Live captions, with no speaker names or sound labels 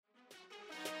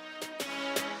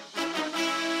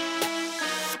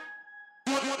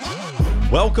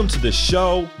Welcome to the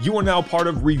show. You are now part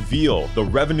of Reveal, the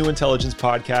revenue intelligence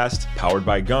podcast powered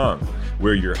by Gong.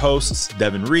 We're your hosts,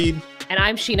 Devin Reed. And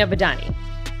I'm Sheena Badani.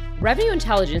 Revenue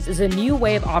intelligence is a new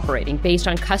way of operating based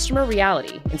on customer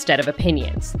reality instead of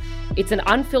opinions. It's an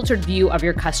unfiltered view of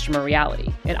your customer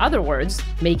reality. In other words,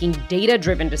 making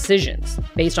data-driven decisions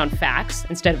based on facts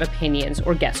instead of opinions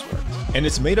or guesswork. And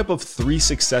it's made up of 3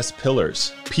 success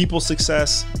pillars: people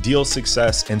success, deal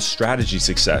success, and strategy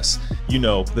success. You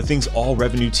know, the things all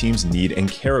revenue teams need and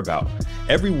care about.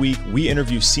 Every week, we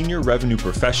interview senior revenue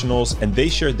professionals, and they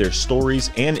share their stories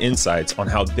and insights on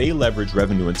how they leverage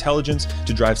revenue intelligence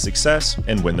to drive success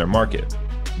and win their market.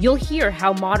 You'll hear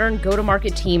how modern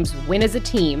go-to-market teams win as a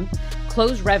team,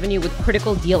 close revenue with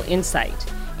critical deal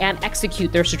insight, and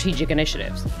execute their strategic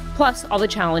initiatives, plus all the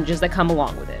challenges that come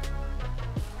along with it.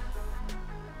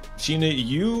 Sheena,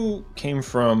 you came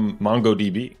from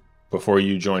MongoDB before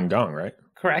you joined Gong, right?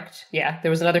 Correct. Yeah,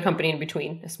 there was another company in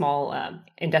between, a small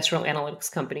industrial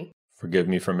analytics company. Forgive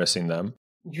me for missing them.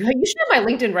 You should have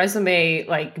my LinkedIn resume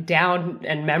down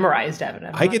and memorized, Evan.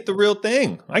 I get the real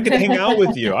thing. I can hang out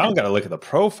with you. I don't got to look at the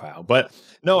profile. But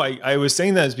no, I was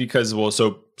saying that is because,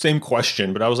 so same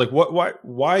question, but I was like,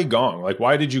 why Gong?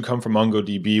 Why did you come from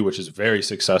MongoDB, which is very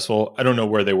successful? I don't know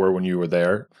where they were when you were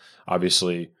there.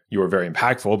 Obviously, you were very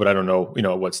impactful, but I don't know,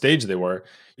 at what stage they were.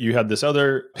 You had this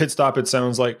other pit stop, it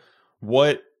sounds like.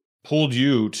 What pulled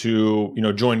you to,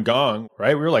 join Gong,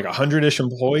 right? We were 100-ish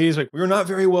employees. We were not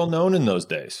very well known in those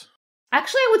days.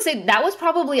 Actually, I would say that was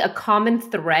probably a common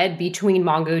thread between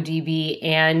MongoDB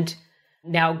and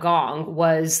now Gong,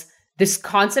 was this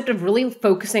concept of really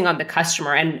focusing on the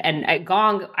customer. And at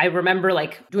Gong, I remember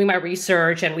doing my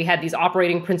research, and we had these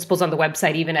operating principles on the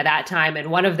website even at that time.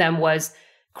 And one of them was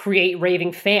create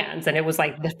raving fans. And it was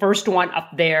the first one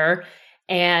up there.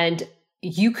 And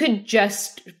you could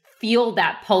just feel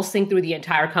that pulsing through the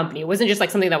entire company. It wasn't just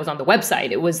something that was on the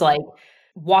website. It was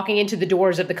walking into the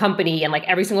doors of the company, and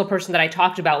every single person that I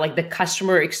talked about, the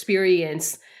customer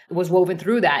experience was woven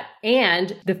through that.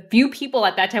 And the few people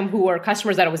at that time who were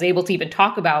customers that I was able to even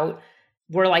talk about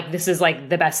were this is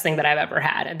the best thing that I've ever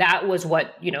had. And that was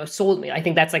what, sold me. I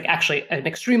think that's actually an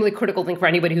extremely critical thing for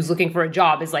anybody who's looking for a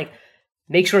job, is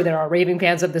make sure there are raving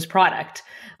fans of this product.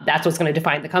 That's what's going to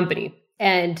define the company.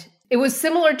 And it was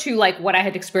similar to what I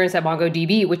had experienced at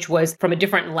MongoDB, which was from a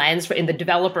different lens in the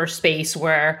developer space,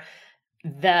 where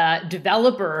the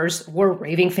developers were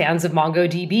raving fans of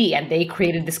MongoDB, and they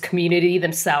created this community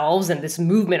themselves and this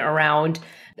movement around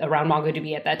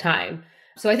MongoDB at that time.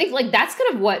 So I think that's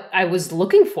kind of what I was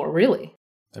looking for, really.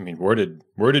 I mean,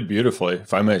 worded beautifully,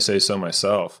 if I may say so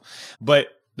myself. But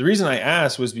the reason I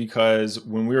asked was because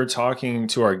when we were talking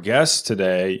to our guest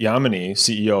today, Yamini,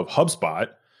 CEO of HubSpot,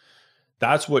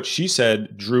 that's what she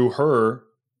said drew her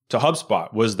to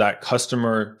HubSpot, was that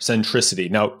customer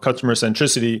centricity. Now, customer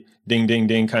centricity, ding, ding,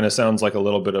 ding, kind of sounds like a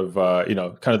little bit of,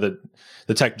 kind of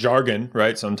the tech jargon,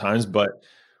 right? Sometimes. But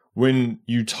when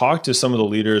you talk to some of the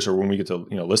leaders, or when we get to,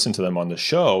 listen to them on the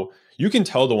show, you can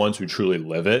tell the ones who truly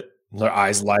live it. Their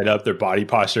eyes light up, their body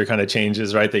posture kind of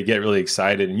changes, right? They get really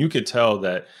excited. And you could tell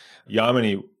that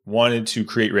Yamini wanted to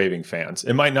create raving fans.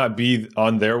 It might not be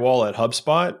on their wall at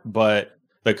HubSpot, but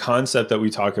the concept that we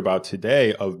talk about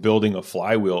today of building a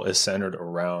flywheel is centered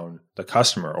around the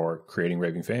customer, or creating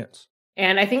raving fans.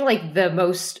 And I think the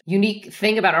most unique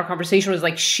thing about our conversation was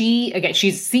she's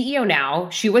CEO now.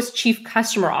 She was chief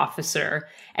customer officer.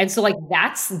 And so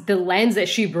that's the lens that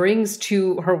she brings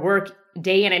to her work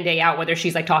day in and day out, whether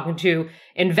she's talking to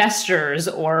investors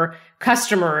or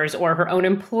customers or her own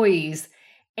employees.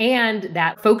 And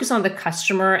that focus on the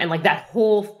customer and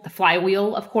the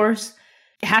flywheel, of course,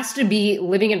 it has to be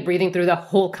living and breathing through the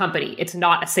whole company. It's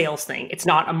not a sales thing. It's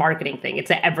not a marketing thing. It's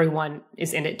a everyone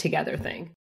is in it together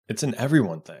thing. It's an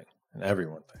everyone thing.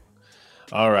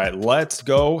 All right, let's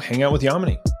go hang out with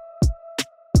Yamini.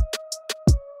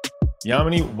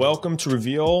 Yamini, welcome to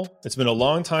Reveal. It's been a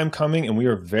long time coming, and we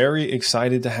are very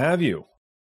excited to have you.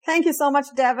 Thank you so much,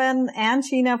 Devin and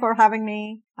Sheena, for having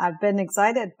me. I've been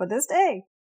excited for this day.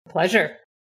 Pleasure.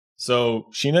 So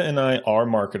Sheena and I are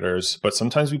marketers, but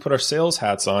sometimes we put our sales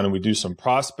hats on and we do some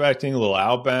prospecting, a little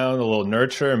outbound, a little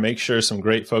nurture, and make sure some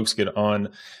great folks get on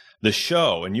the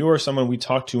show. And you are someone we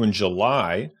talked to in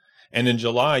July. And in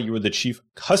July, you were the chief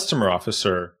customer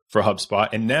officer for HubSpot.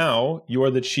 And now you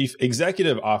are the chief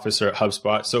executive officer at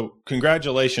HubSpot. So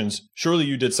congratulations. Surely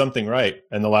you did something right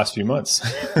in the last few months.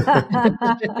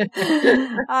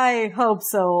 I hope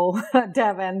so,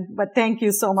 Devin. But thank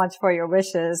you so much for your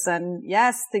wishes. And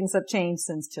yes, things have changed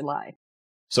since July.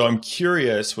 So I'm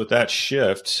curious with that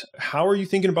shift, how are you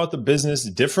thinking about the business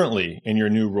differently in your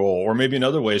new role? Or maybe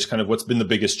another way is kind of what's been the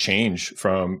biggest change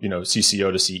from,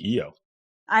 CCO to CEO?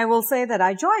 I will say that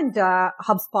I joined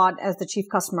HubSpot as the Chief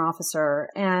Customer Officer,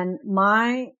 and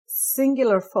my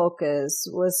singular focus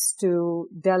was to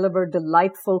deliver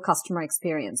delightful customer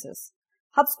experiences.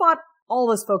 HubSpot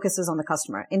always focuses on the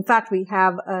customer. In fact, we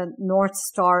have a North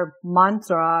Star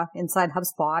mantra inside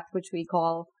HubSpot, which we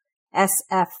call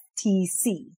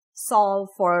SFTC, solve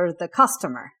for the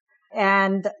customer.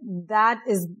 And that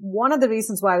is one of the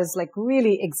reasons why I was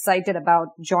really excited about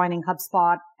joining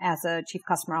HubSpot as a Chief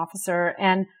Customer Officer.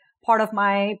 And part of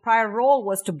my prior role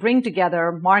was to bring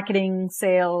together marketing,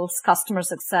 sales, customer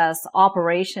success,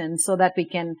 operations so that we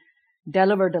can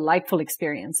deliver delightful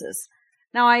experiences.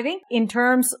 Now, I think in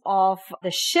terms of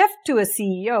the shift to a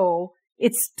CEO,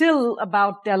 it's still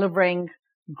about delivering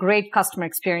great customer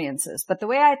experiences. But the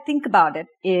way I think about it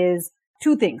is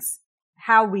two things: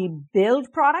 how we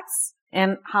build products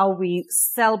and how we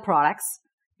sell products,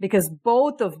 because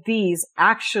both of these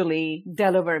actually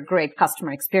deliver great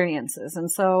customer experiences. And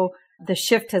so the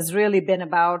shift has really been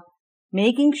about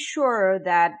making sure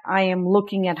that I am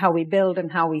looking at how we build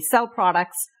and how we sell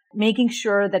products, making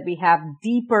sure that we have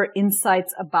deeper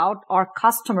insights about our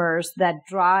customers that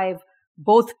drive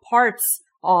both parts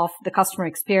of the customer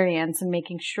experience, and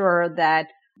making sure that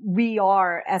we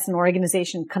are, as an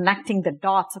organization, connecting the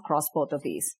dots across both of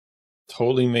these.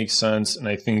 Totally makes sense. And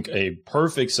I think a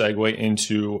perfect segue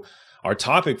into our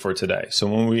topic for today. So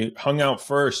when we hung out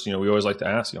first, we always like to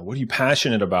ask, what are you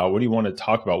passionate about? What do you want to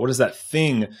talk about? What is that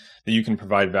thing that you can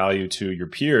provide value to your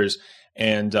peers?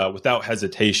 And without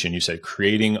hesitation, you said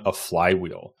creating a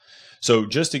flywheel. So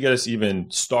just to get us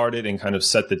even started and kind of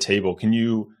set the table, can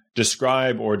you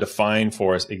describe or define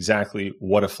for us exactly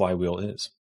what a flywheel is?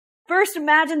 First,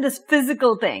 imagine this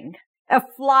physical thing, a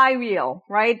flywheel,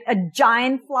 right? A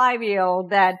giant flywheel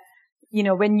that,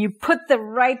 when you put the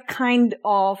right kind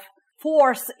of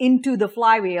force into the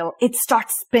flywheel, it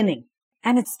starts spinning.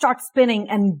 And it starts spinning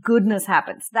and goodness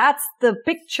happens. That's the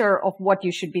picture of what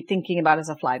you should be thinking about as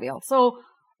a flywheel. So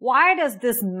why does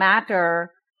this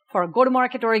matter for a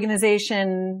go-to-market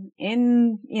organization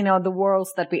in, the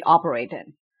worlds that we operate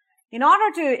in? In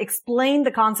order to explain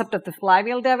the concept of the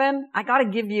flywheel, Devin, I got to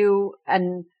give you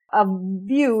a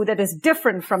view that is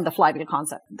different from the flywheel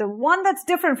concept. The one that's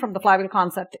different from the flywheel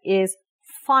concept is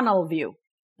funnel view.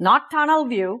 Not tunnel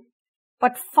view,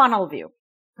 but funnel view.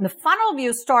 And the funnel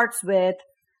view starts with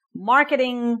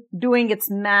marketing doing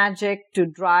its magic to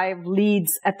drive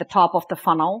leads at the top of the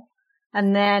funnel.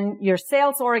 And then your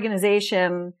sales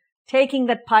organization taking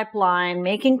that pipeline,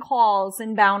 making calls,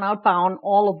 inbound, outbound,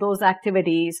 all of those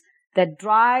activities that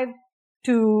drive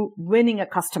to winning a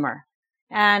customer.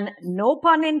 And no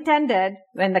pun intended,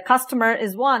 when the customer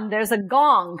is won, there's a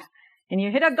gong. And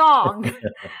you hit a gong,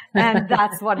 and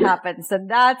that's what happens. And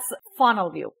that's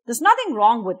funnel view. There's nothing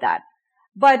wrong with that.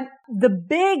 But the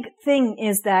big thing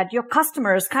is that your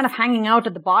customer is kind of hanging out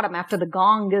at the bottom after the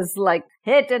gong is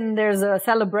hit and there's a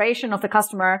celebration of the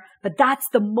customer. But that's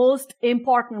the most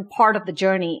important part of the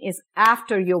journey, is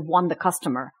after you've won the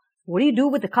customer. What do you do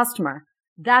with the customer?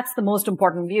 That's the most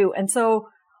important view. And so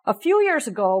a few years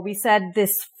ago, we said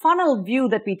this funnel view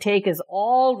that we take is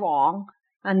all wrong.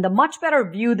 And the much better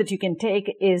view that you can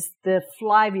take is the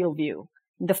flywheel view.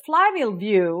 The flywheel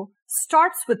view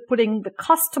starts with putting the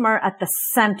customer at the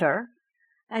center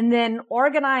and then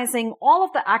organizing all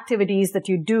of the activities that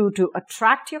you do to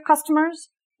attract your customers,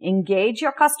 engage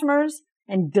your customers,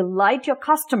 and delight your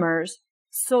customers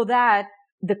so that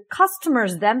the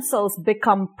customers themselves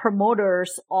become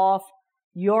promoters of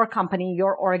your company,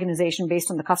 your organization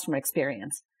based on the customer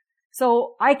experience.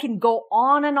 So I can go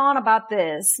on and on about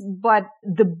this, but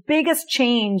the biggest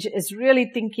change is really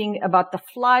thinking about the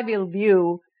flywheel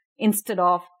view instead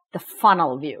of the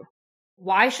funnel view.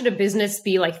 Why should a business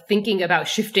be thinking about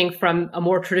shifting from a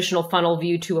more traditional funnel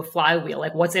view to a flywheel?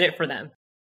 What's in it for them?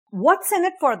 What's in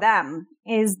it for them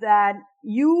is that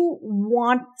you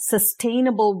want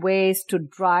sustainable ways to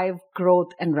drive growth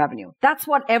and revenue. That's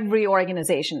what every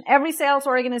organization, every sales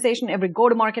organization, every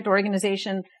go-to-market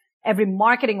organization, every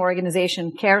marketing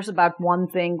organization cares about one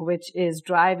thing, which is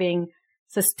driving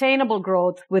sustainable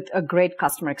growth with a great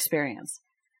customer experience.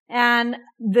 And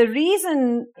the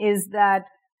reason is that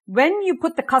when you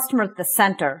put the customer at the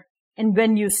center and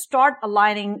when you start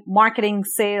aligning marketing,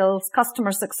 sales,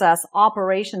 customer success,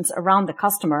 operations around the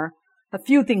customer, a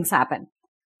few things happen.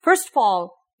 First of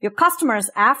all, your customers,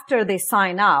 after they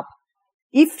sign up,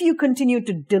 if you continue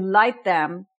to delight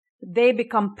them, they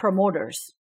become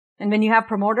promoters. And when you have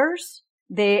promoters,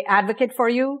 they advocate for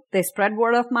you, they spread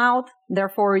word of mouth,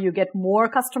 therefore you get more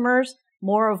customers,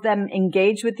 more of them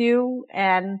engage with you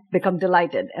and become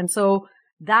delighted. And so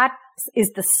that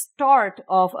is the start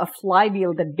of a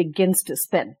flywheel that begins to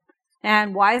spin.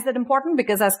 And why is that important?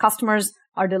 Because as customers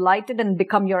are delighted and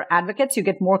become your advocates, you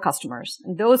get more customers.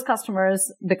 And those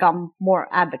customers become more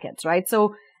advocates, right?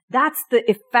 So that's the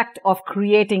effect of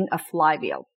creating a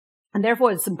flywheel. And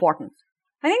therefore, it's important.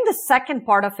 I think the second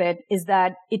part of it is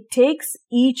that it takes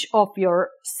each of your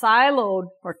siloed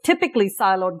or typically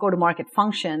siloed go-to-market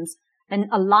functions and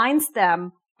aligns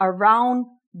them around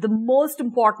the most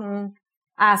important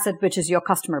asset, which is your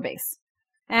customer base.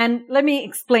 And let me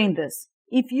explain this.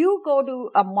 If you go to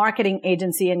a marketing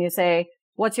agency and you say,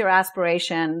 what's your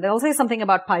aspiration? They'll say something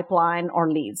about pipeline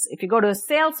or leads. If you go to a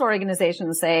sales organization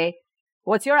and say,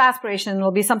 what's your aspiration?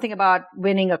 It'll be something about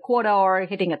winning a quota or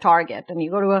hitting a target. And you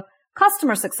go to a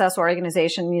customer success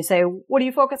organization and you say, what do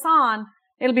you focus on?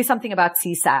 It'll be something about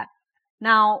CSAT.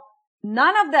 Now,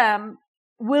 none of them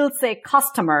will say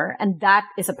customer, and that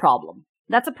is a problem.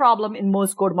 That's a problem in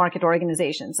most go-to-market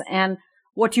organizations. And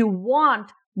what you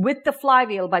want with the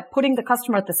flywheel by putting the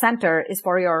customer at the center is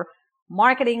for your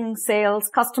marketing, sales,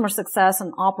 customer success,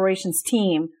 and operations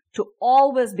team to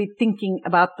always be thinking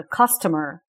about the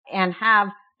customer and have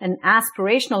an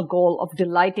aspirational goal of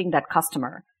delighting that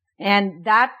customer. And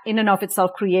that in and of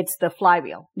itself creates the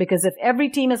flywheel. Because if every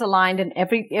team is aligned and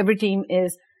every team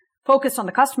is focused on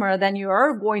the customer, then you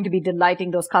are going to be delighting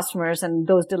those customers, and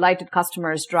those delighted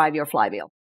customers drive your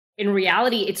flywheel. In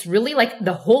reality, it's really like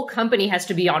the whole company has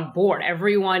to be on board.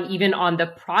 Everyone, even on the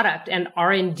product and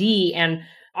R&D and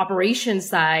operations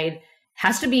side,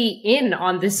 has to be in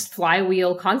on this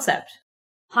flywheel concept.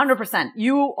 100%.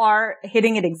 You are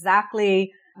hitting it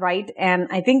exactly right. And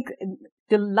I think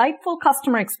delightful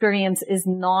customer experience is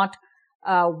not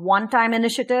a one-time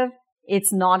initiative.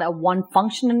 It's not a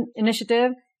one-function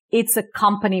initiative. It's a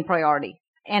company priority,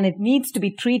 and it needs to be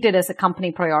treated as a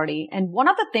company priority. And one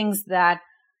of the things that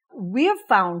we have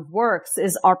found works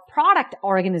is our product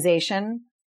organization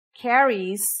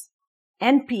carries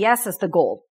NPS as the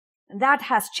goal. And that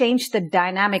has changed the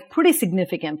dynamic pretty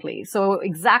significantly. So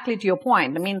exactly to your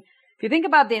point, I mean, if you think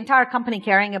about the entire company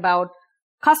caring about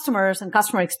customers and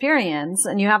customer experience,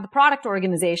 and you have the product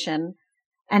organization,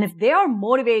 and if they are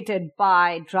motivated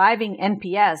by driving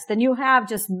NPS, then you have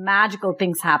just magical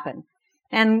things happen.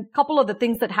 And a couple of the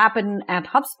things that happen at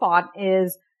HubSpot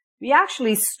is we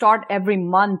actually start every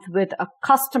month with a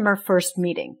customer first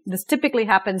meeting. This typically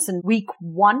happens in week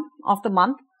 1 of the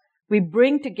month. We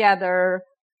bring together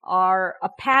a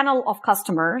panel of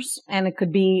customers, and it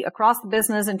could be across the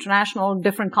business, international,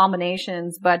 different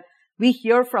combinations, but we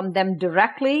hear from them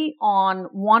directly on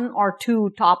 1 or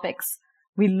 2 topics.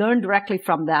 We learn directly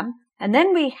from them. And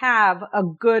then we have a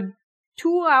good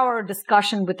 2-hour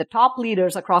discussion with the top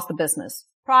leaders across the business,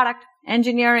 product,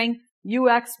 engineering,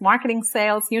 UX, marketing,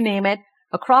 sales, you name it,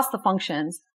 across the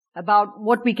functions about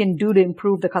what we can do to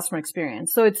improve the customer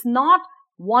experience. So it's not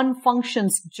one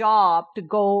function's job to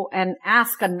go and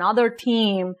ask another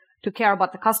team to care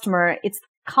about the customer. It's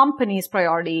the company's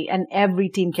priority, and every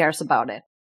team cares about it.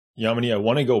 Yamini, I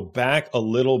want to go back a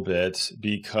little bit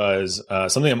because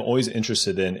something I'm always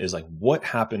interested in is like what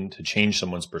happened to change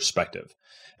someone's perspective.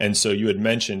 And so you had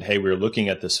mentioned, hey, we were looking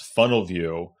at this funnel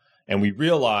view and we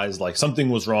realized like something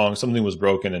was wrong, something was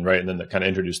broken, and then that kind of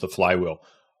introduced the flywheel.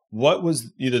 What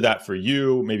was either that for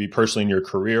you, maybe personally in your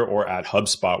career or at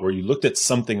HubSpot, where you looked at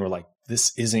something and were like,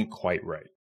 this isn't quite right?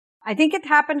 I think it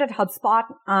happened at HubSpot.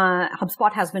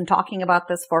 HubSpot has been talking about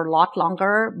this for a lot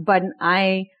longer, but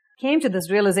I came to this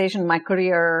realization in my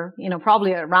career,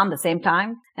 probably around the same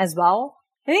time as well.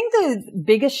 I think the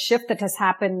biggest shift that has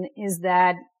happened is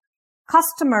that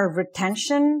customer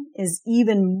retention is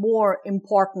even more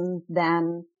important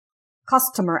than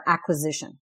customer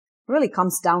acquisition. It really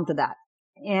comes down to that.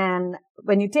 And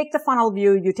when you take the funnel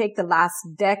view, you take the last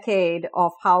decade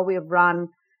of how we've run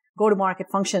go-to-market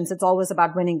functions, it's always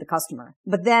about winning the customer.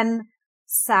 But then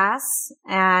SaaS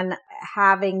and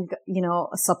having, a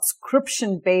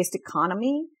subscription-based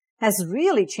economy has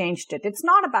really changed it. It's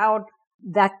not about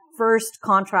that first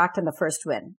contract and the first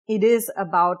win. It is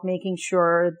about making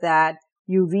sure that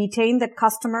you retain that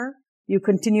customer, you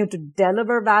continue to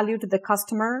deliver value to the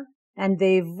customer, and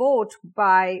they vote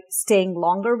by staying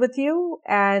longer with you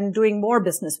and doing more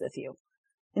business with you.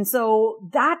 And so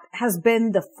that has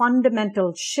been the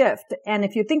fundamental shift. And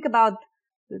if you think about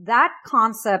that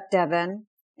concept, Devin,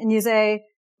 and you say,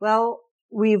 well,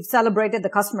 we've celebrated the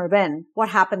customer win, what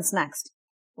happens next?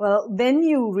 Well, then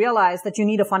you realize that you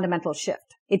need a fundamental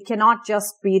shift. It cannot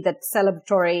just be that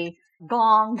celebratory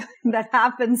gong that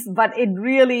happens, but it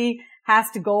really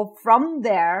has to go from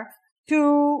there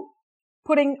to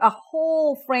putting a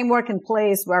whole framework in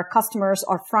place where customers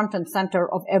are front and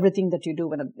center of everything that you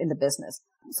do in the business.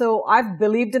 So I've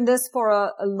believed in this for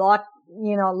a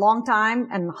long time,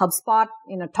 and HubSpot,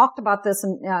 talked about this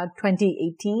in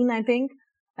 2018, I think.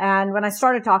 And when I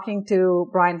started talking to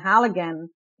Brian Halligan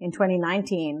in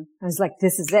 2019, I was like,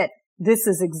 this is it. This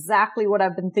is exactly what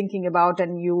I've been thinking about.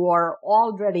 And you are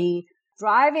already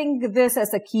driving this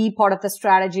as a key part of the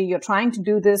strategy. You're trying to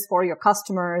do this for your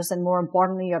customers. And more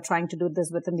importantly, you're trying to do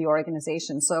this within the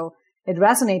organization. So it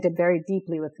resonated very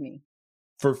deeply with me.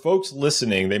 For folks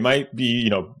listening, they might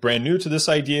be, brand new to this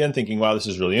idea and thinking, wow, this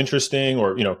is really interesting.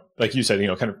 Or, like you said,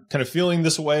 kind of feeling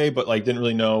this way, but like didn't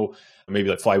really know maybe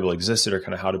like Flywheel existed or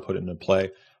kind of how to put it into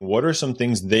play. What are some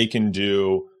things they can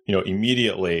do,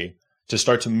 immediately to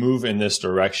start to move in this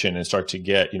direction and start to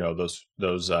get,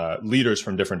 those leaders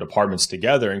from different departments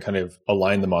together and kind of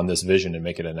align them on this vision and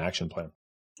make it an action plan?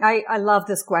 I love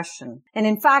this question. And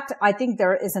in fact, I think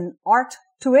there is an art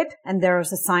to it and there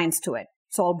is a science to it.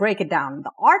 So I'll break it down.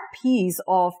 The art piece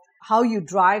of how you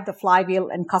drive the flywheel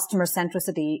and customer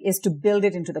centricity is to build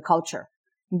it into the culture,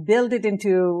 build it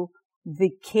into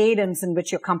the cadence in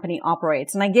which your company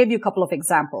operates. And I gave you a couple of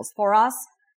examples. For us,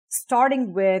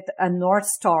 starting with a North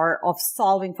Star of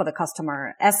solving for the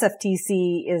customer.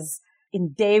 SFTC is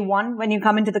in day one when you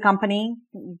come into the company,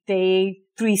 day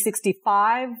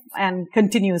 365, and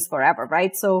continues forever,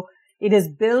 right? So it is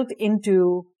built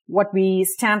into what we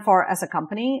stand for as a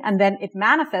company, and then it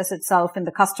manifests itself in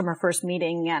the customer first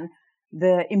meeting and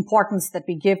the importance that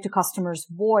we give to customers'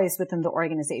 voice within the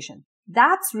organization.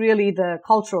 That's really the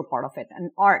cultural part of it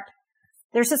and art.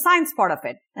 There's a science part of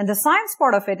it. And the science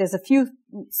part of it is a few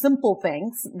simple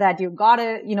things that you've got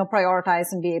to, prioritize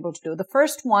and be able to do. The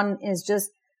first one is just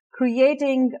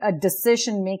creating a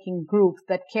decision-making group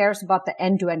that cares about the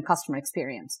end-to-end customer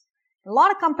experience. A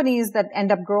lot of companies that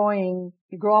end up growing,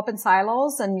 you grow up in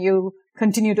silos and you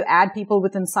continue to add people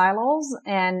within silos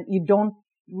and you don't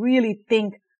really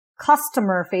think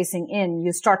customer facing in.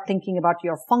 You start thinking about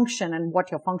your function and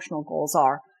what your functional goals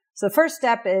are. So the first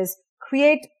step is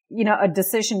create, a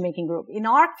decision-making group. In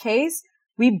our case,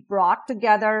 we brought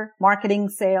together marketing,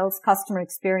 sales, customer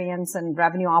experience, and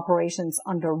revenue operations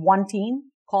under one team,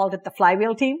 called it the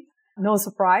Flywheel team. No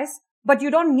surprise. But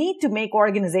you don't need to make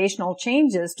organizational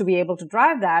changes to be able to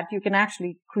drive that. You can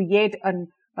actually create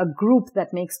a group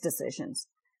that makes decisions.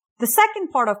 The second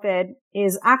part of it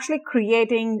is actually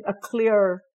creating a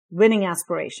clear winning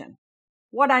aspiration.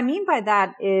 What I mean by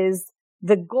that is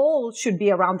the goal should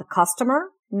be around the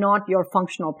customer, not your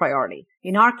functional priority.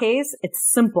 In our case,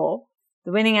 it's simple.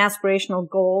 The winning aspirational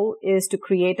goal is to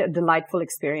create a delightful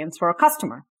experience for a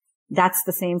customer. That's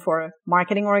the same for a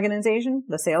marketing organization,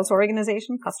 the sales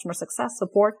organization, customer success,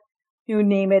 support, you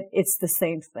name it, it's the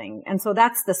same thing. And so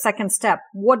that's the second step.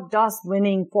 What does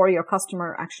winning for your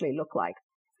customer actually look like?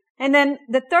 And then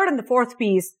the third and the fourth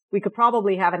piece, we could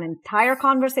probably have an entire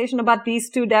conversation about these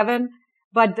two, Devin.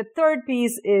 But the third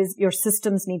piece is your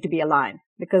systems need to be aligned,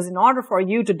 because in order for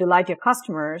you to delight your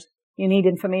customers, you need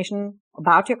information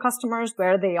about your customers,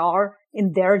 where they are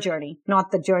in their journey,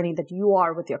 not the journey that you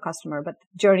are with your customer, but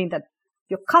the journey that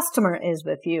your customer is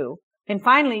with you. And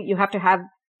finally, you have to have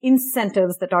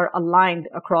incentives that are aligned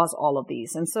across all of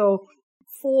these. And so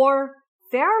 4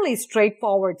 fairly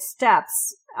straightforward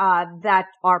steps that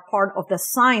are part of the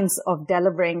science of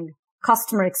delivering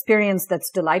customer experience that's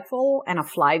delightful and a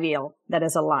flywheel that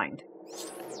is aligned.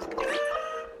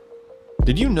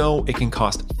 Did you know it can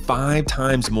cost 5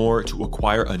 times more to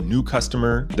acquire a new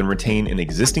customer than retain an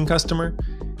existing customer?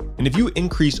 And if you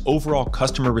increase overall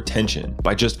customer retention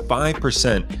by just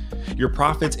 5%, your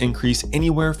profits increase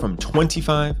anywhere from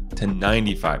 25 to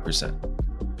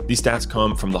 95%. These stats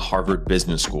come from the Harvard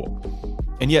Business School.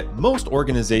 And yet most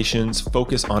organizations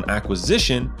focus on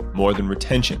acquisition more than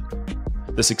retention.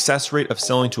 The success rate of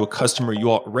selling to a customer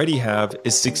you already have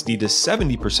is 60 to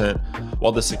 70%,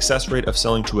 while the success rate of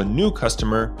selling to a new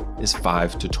customer is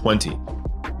 5 to 20.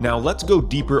 Now let's go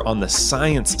deeper on the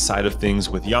science side of things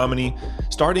with Yamini,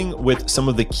 starting with some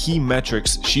of the key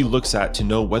metrics she looks at to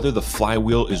know whether the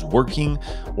flywheel is working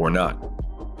or not.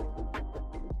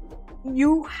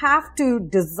 You have to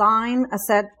design a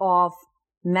set of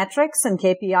metrics and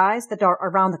KPIs that are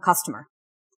around the customer.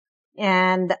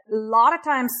 And a lot of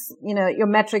times, your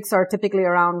metrics are typically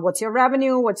around what's your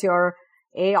revenue, what's your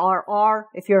ARR.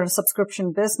 If you're a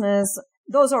subscription business,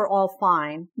 those are all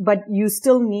fine, but you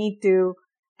still need to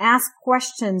ask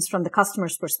questions from the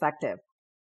customer's perspective.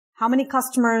 How many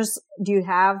customers do you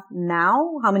have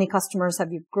now? How many customers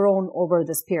have you grown over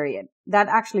this period? That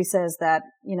actually says that,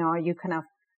 are you kind of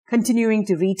continuing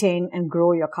to retain and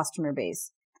grow your customer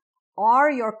base?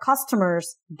 Are your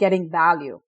customers getting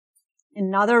value?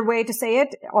 Another way to say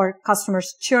it, or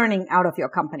customers churning out of your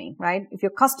company, right? If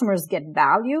your customers get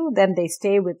value, then they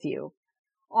stay with you.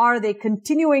 Are they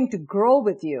continuing to grow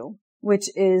with you, which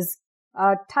is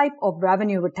a type of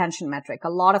revenue retention metric? A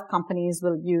lot of companies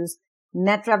will use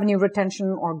net revenue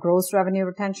retention or gross revenue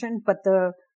retention, but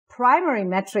the primary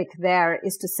metric there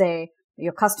is to say,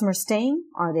 your customers staying?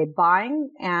 Are they buying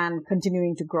and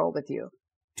continuing to grow with you?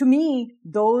 To me,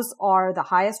 those are the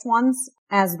highest ones,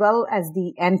 as well as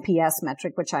the NPS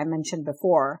metric, which I mentioned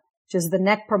before, which is the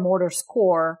net promoter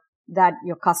score that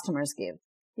your customers give.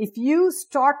 If you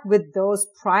start with those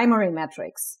primary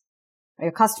metrics, are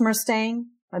your customers staying?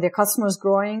 Are their customers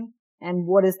growing? And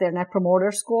what is their net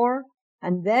promoter score?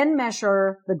 And then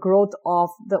measure the growth of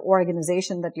the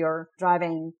organization that you're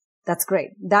driving, that's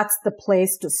great. That's the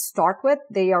place to start with.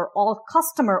 They are all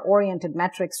customer-oriented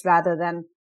metrics rather than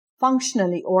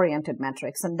functionally oriented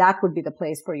metrics. And that would be the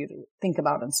place for you to think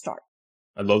about and start.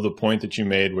 I love the point that you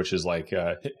made, which is like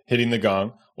hitting the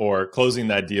gong or closing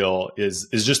that deal is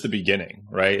just the beginning,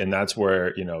 right? And that's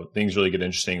where, things really get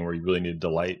interesting, where you really need to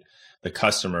delight the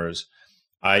customers.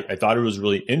 I thought it was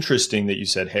really interesting that you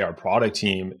said, hey, our product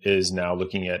team is now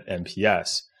looking at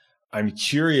NPS. I'm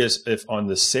curious if on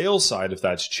the sales side, if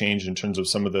that's changed in terms of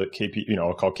some of the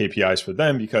I'll call KPIs for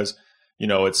them, because,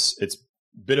 it's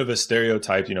a bit of a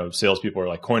stereotype, salespeople are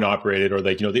like coin operated, or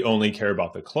they only care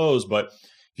about the close. But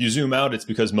if you zoom out, it's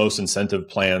because most incentive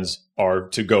plans are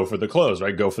to go for the close,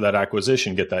 right? Go for that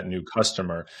acquisition, get that new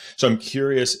customer. So I'm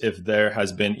curious if there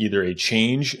has been either a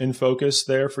change in focus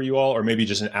there for you all, or maybe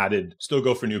just an added, still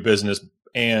go for new business,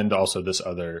 and also this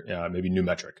other, maybe new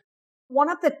metric. One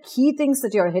of the key things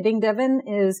that you're hitting, Devin,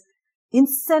 is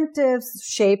incentives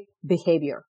shape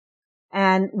behavior.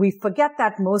 And we forget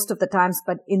that most of the times,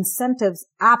 but incentives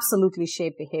absolutely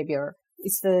shape behavior.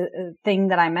 It's the thing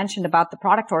that I mentioned about the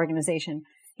product organization.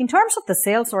 In terms of the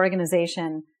sales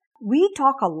organization, we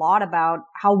talk a lot about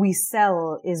how we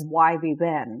sell is why we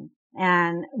win,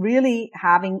 and really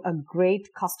having a great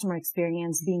customer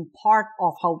experience being part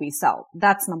of how we sell.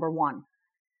 That's number one.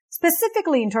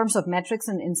 Specifically in terms of metrics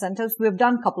and incentives, we've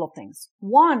done a couple of things.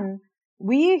 One,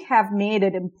 we have made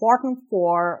it important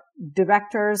for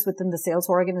directors within the sales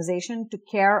organization to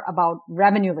care about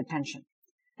revenue retention.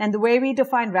 And the way we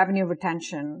define revenue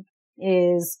retention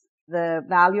is the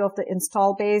value of the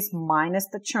install base minus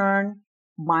the churn,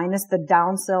 minus the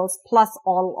downsells, plus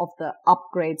all of the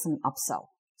upgrades and upsell.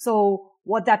 So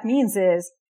what that means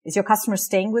is your customer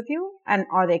staying with you, and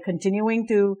are they continuing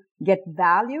to get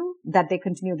value that they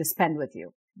continue to spend with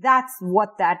you? That's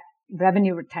what that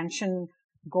revenue retention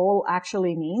goal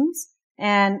actually means.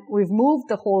 And we've moved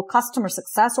the whole customer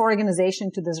success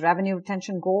organization to this revenue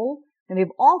retention goal. And we've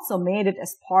also made it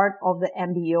as part of the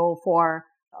MBO for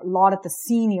a lot of the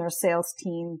senior sales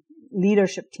team,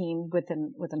 leadership team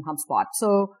within HubSpot.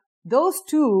 So those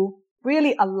two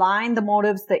really align the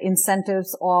motives, the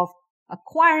incentives of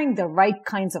acquiring the right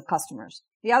kinds of customers.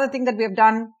 The other thing that we have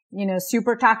done,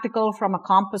 super tactical from a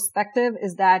comp perspective,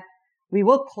 is that we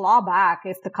will claw back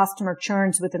if the customer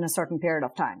churns within a certain period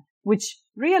of time, which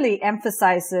really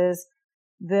emphasizes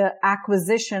the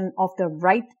acquisition of the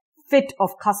right fit of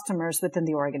customers within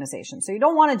the organization. So you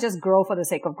don't want to just grow for the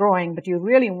sake of growing, but you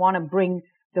really want to bring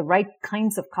the right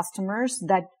kinds of customers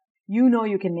that you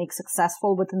can make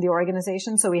successful within the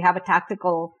organization. So we have a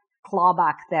tactical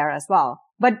clawback there as well.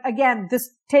 But again, this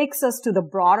takes us to the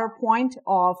broader point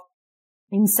of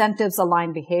incentives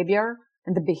aligned behavior.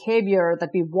 And the behavior that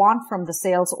we want from the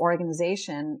sales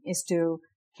organization is to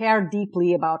care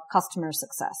deeply about customer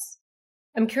success.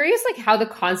 I'm curious, how the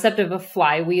concept of a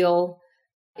flywheel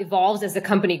evolves as the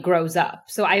company grows up.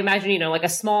 So I imagine, a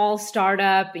small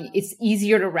startup, it's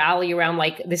easier to rally around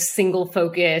this single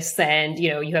focus, and,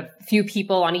 you have few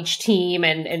people on each team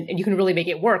and you can really make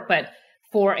it work. But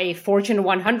for a Fortune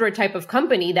 100 type of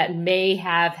company that may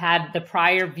have had the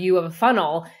prior view of a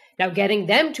funnel, now getting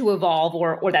them to evolve,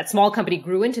 or that small company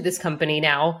grew into this company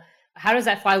now, how does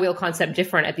that flywheel concept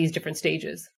different at these different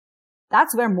stages?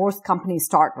 That's where most companies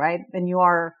start, right? When you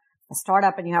are a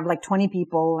startup and you have 20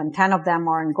 people and 10 of them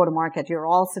are in go-to-market, you're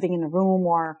all sitting in a room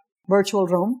or virtual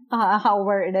room,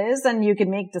 however it is, and you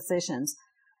can make decisions.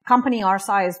 Company our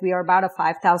size, we are about a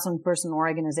 5,000 person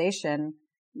organization.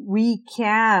 We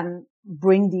can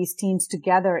bring these teams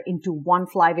together into one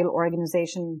flywheel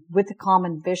organization with a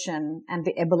common vision and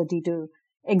the ability to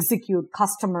execute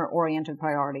customer-oriented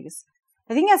priorities.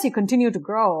 I think as you continue to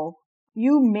grow,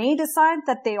 you may decide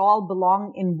that they all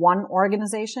belong in one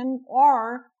organization,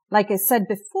 or, like I said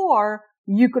before,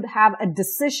 you could have a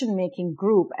decision-making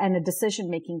group and a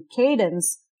decision-making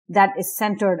cadence that is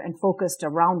centered and focused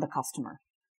around the customer.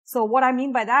 So what I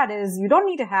mean by that is you don't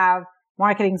need to have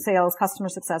marketing, sales, customer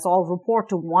success all report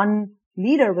to one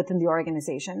leader within the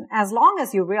organization. As long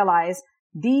as you realize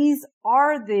these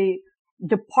are the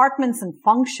departments and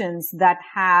functions that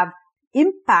have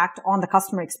impact on the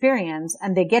customer experience,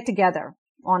 and they get together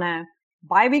on a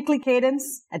biweekly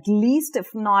cadence, at least, if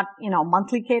not,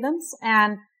 monthly cadence,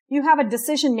 and you have a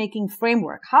decision-making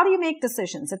framework. How do you make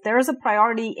decisions? If there is a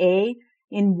priority A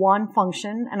in one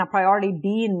function and a priority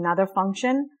B in another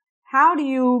function, how do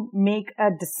you make a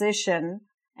decision?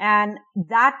 And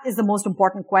that is the most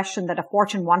important question that a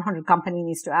Fortune 100 company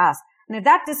needs to ask. And if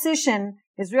that decision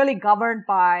is really governed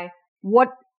by what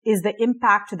is the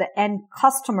impact to the end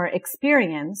customer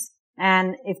experience,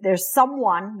 and if there's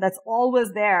someone that's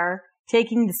always there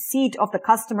taking the seat of the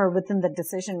customer within the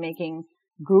decision-making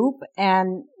group,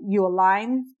 and you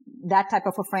align that type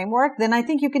of a framework, then I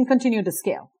think you can continue to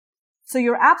scale. So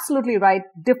you're absolutely right.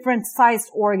 Different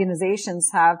sized organizations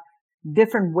have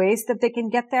different ways that they can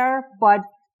get there, but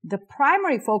the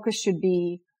primary focus should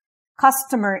be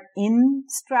customer in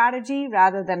strategy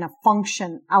rather than a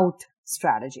function out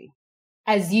strategy.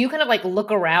 As you kind of like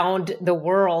look around the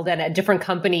world and at different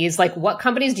companies, like what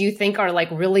companies do you think are like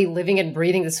really living and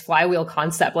breathing this flywheel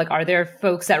concept? Like, are there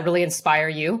folks that really inspire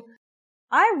you?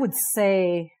 I would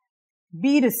say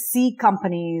B2C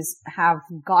companies have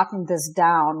gotten this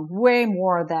down way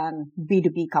more than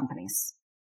B2B companies.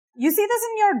 You see this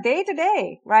in your day to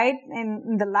day, right?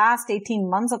 In the last 18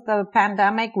 months of the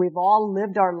pandemic, we've all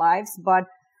lived our lives, but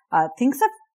things have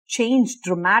changed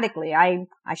dramatically. I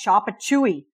shop at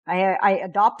Chewy. I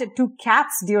adopted 2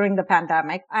 cats during the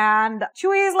pandemic, and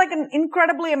Chewy is like an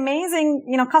incredibly amazing,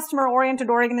 customer-oriented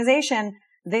organization.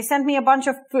 They sent me a bunch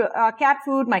of cat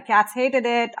food. My cats hated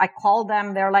it. I called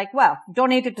them. They're like, well,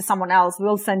 donate it to someone else.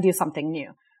 We'll send you something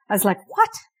new. I was like, what?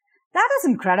 That is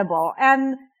incredible.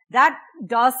 And that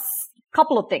does a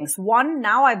couple of things. One,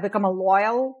 now I've become a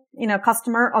loyal,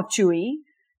 customer of Chewy.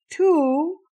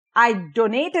 2, I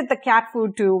donated the cat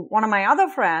food to one of my other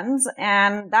friends,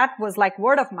 and that was like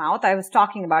word of mouth. I was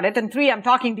talking about it. And 3, I'm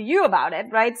talking to you about it,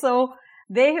 right? So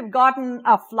they have gotten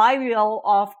a flywheel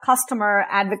of customer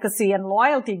advocacy and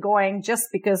loyalty going just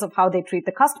because of how they treat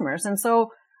the customers. And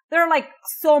so there are like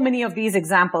so many of these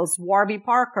examples. Warby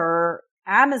Parker,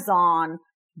 Amazon,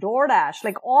 DoorDash,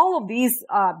 like all of these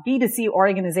B2C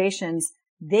organizations,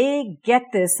 they get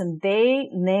this and they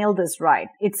nail this right.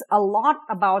 It's a lot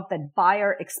about the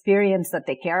buyer experience that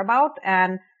they care about,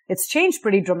 and it's changed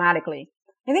pretty dramatically.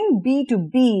 I think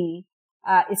B2B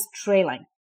is trailing.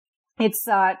 It's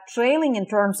trailing in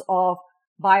terms of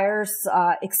buyers'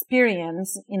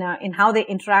 experience, in how they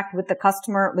interact with the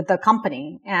customer, with the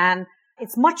company. And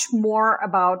it's much more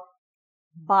about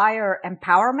buyer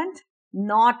empowerment,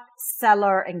 not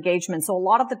seller engagement. So a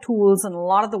lot of the tools and a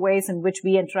lot of the ways in which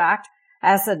we interact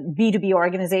as a B2B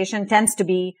organization tends to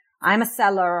be, I'm a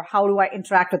seller. How do I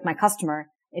interact with my customer?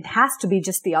 It has to be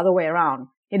just the other way around.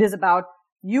 It is about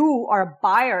you are a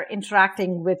buyer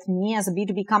interacting with me as a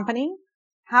B2B company.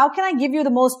 How can I give you the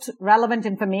most relevant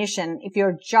information if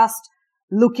you're just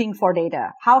looking for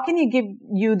data? How can you give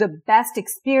you the best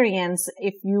experience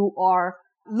if you are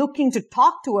looking to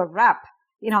talk to a rep?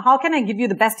 How can I give you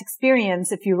the best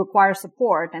experience if you require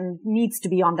support and needs to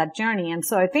be on that journey? And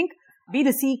so I think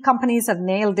B2C companies have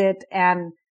nailed it,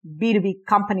 and B2B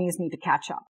companies need to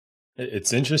catch up.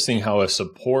 It's interesting how a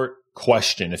support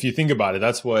question, if you think about it,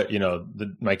 that's what,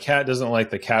 my cat doesn't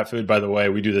like the cat food. By the way,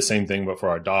 we do the same thing, but for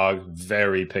our dog,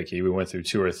 very picky. We went through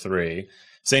 2 or 3.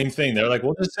 Same thing. They're like,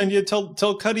 we'll just send you,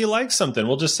 tell Cuddy likes something.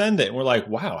 We'll just send it. And we're like,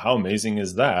 wow, how amazing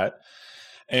is that?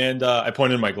 And I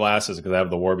pointed my glasses because I have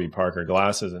the Warby Parker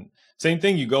glasses. And same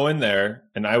thing, you go in there,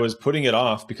 and I was putting it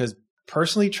off because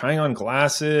personally trying on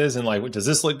glasses and like, does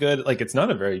this look good? Like, it's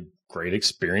not a very great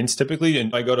experience typically.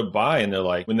 And I go to buy, and they're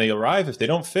like, when they arrive, if they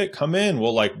don't fit, come in.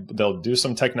 They'll do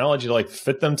some technology to like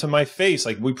fit them to my face.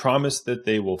 Like, we promise that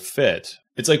they will fit.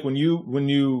 It's like when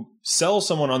you sell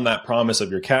someone on that promise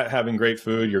of your cat having great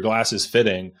food, your glasses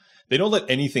fitting, they don't let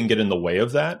anything get in the way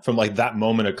of that from like that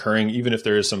moment occurring, even if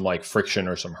there is some like friction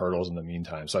or some hurdles in the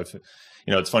meantime. So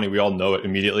it's funny. We all know it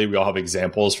immediately. We all have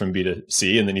examples from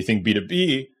B2C, and then you think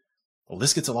B2B, the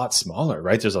list gets a lot smaller,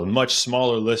 right? There's a much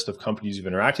smaller list of companies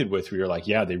you've interacted with where you're like,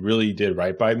 yeah, they really did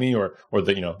right by me, or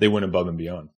they went above and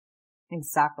beyond.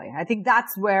 Exactly. I think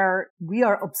that's where we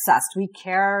are obsessed. We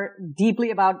care deeply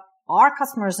about our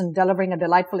customers and delivering a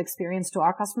delightful experience to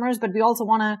our customers, but we also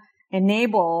want to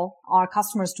enable our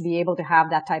customers to be able to have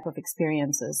that type of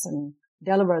experiences and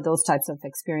deliver those types of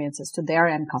experiences to their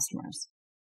end customers.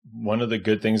 One of the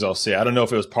good things I'll say, I don't know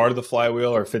if it was part of the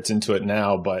flywheel or fits into it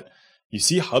now, but you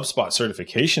see HubSpot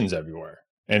certifications everywhere.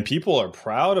 And people are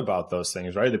proud about those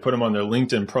things, right? They put them on their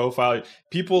LinkedIn profile.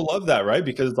 People love that, right?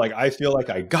 Because like, I feel like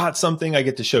I got something. I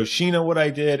get to show Sheena what I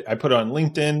did. I put it on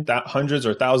LinkedIn, that hundreds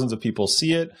or thousands of people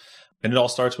see it. And it all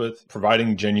starts with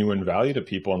providing genuine value to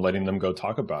people and letting them go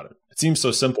talk about it. It seems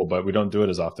so simple, but we don't do it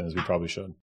as often as we probably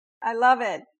should. I love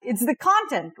it. It's the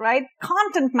content, right?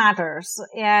 Content matters,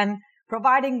 and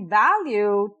providing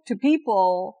value to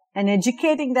people and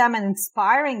educating them and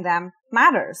inspiring them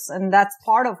matters. And that's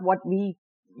part of what we,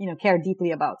 care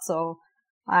deeply about. So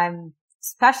I'm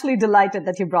especially delighted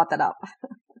that you brought that up.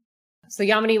 So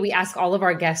Yamini, we ask all of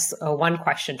our guests one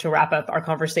question to wrap up our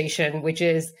conversation, which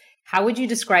is, how would you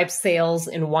describe sales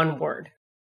in one word?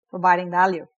 Providing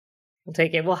value. We'll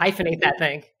take it. We'll hyphenate that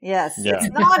thing. Yes. Yeah.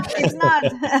 It's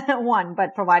not one,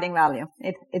 but providing value.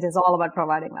 It is all about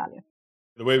providing value.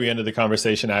 The way we ended the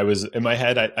conversation, I was in my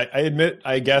head, I admit,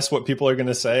 I guess what people are going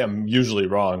to say. I'm usually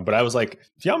wrong, but I was like,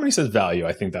 if Yamini says value,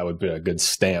 I think that would be a good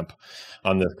stamp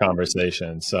on this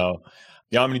conversation. So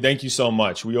Yamini, thank you so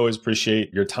much. We always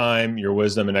appreciate your time, your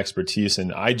wisdom, and expertise.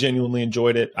 And I genuinely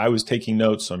enjoyed it. I was taking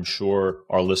notes, so I'm sure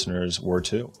our listeners were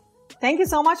too. Thank you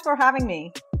so much for having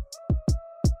me.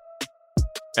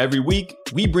 Every week,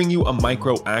 we bring you a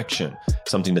micro action,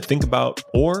 something to think about,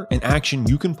 or an action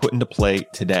you can put into play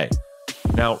today.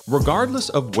 Now, regardless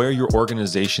of where your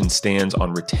organization stands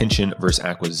on retention versus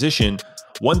acquisition,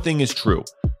 one thing is true.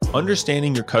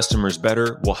 Understanding your customers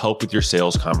better will help with your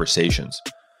sales conversations.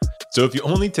 So if you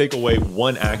only take away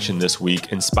one action this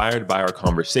week inspired by our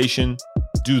conversation,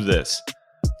 do this.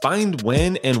 Find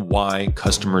when and why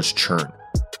customers churn.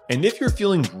 And if you're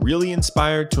feeling really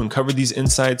inspired to uncover these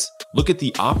insights, look at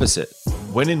the opposite.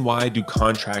 When and why do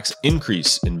contracts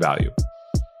increase in value?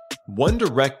 One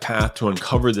direct path to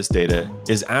uncover this data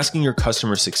is asking your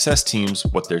customer success teams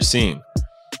what they're seeing.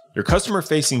 Your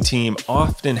customer-facing team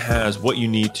often has what you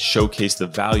need to showcase the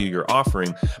value you're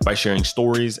offering by sharing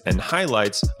stories and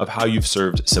highlights of how you've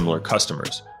served similar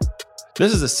customers.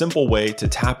 This is a simple way to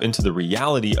tap into the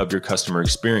reality of your customer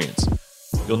experience.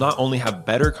 You'll not only have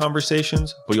better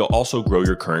conversations, but you'll also grow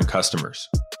your current customers.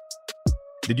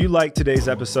 Did you like today's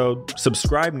episode?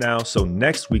 Subscribe now so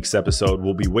next week's episode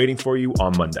will be waiting for you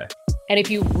on Monday. And if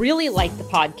you really like the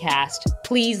podcast,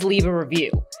 please leave a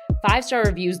review. 5-star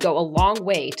reviews go a long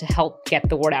way to help get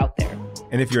the word out there.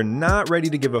 And if you're not ready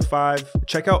to give a 5,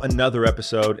 check out another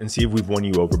episode and see if we've won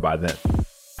you over by then.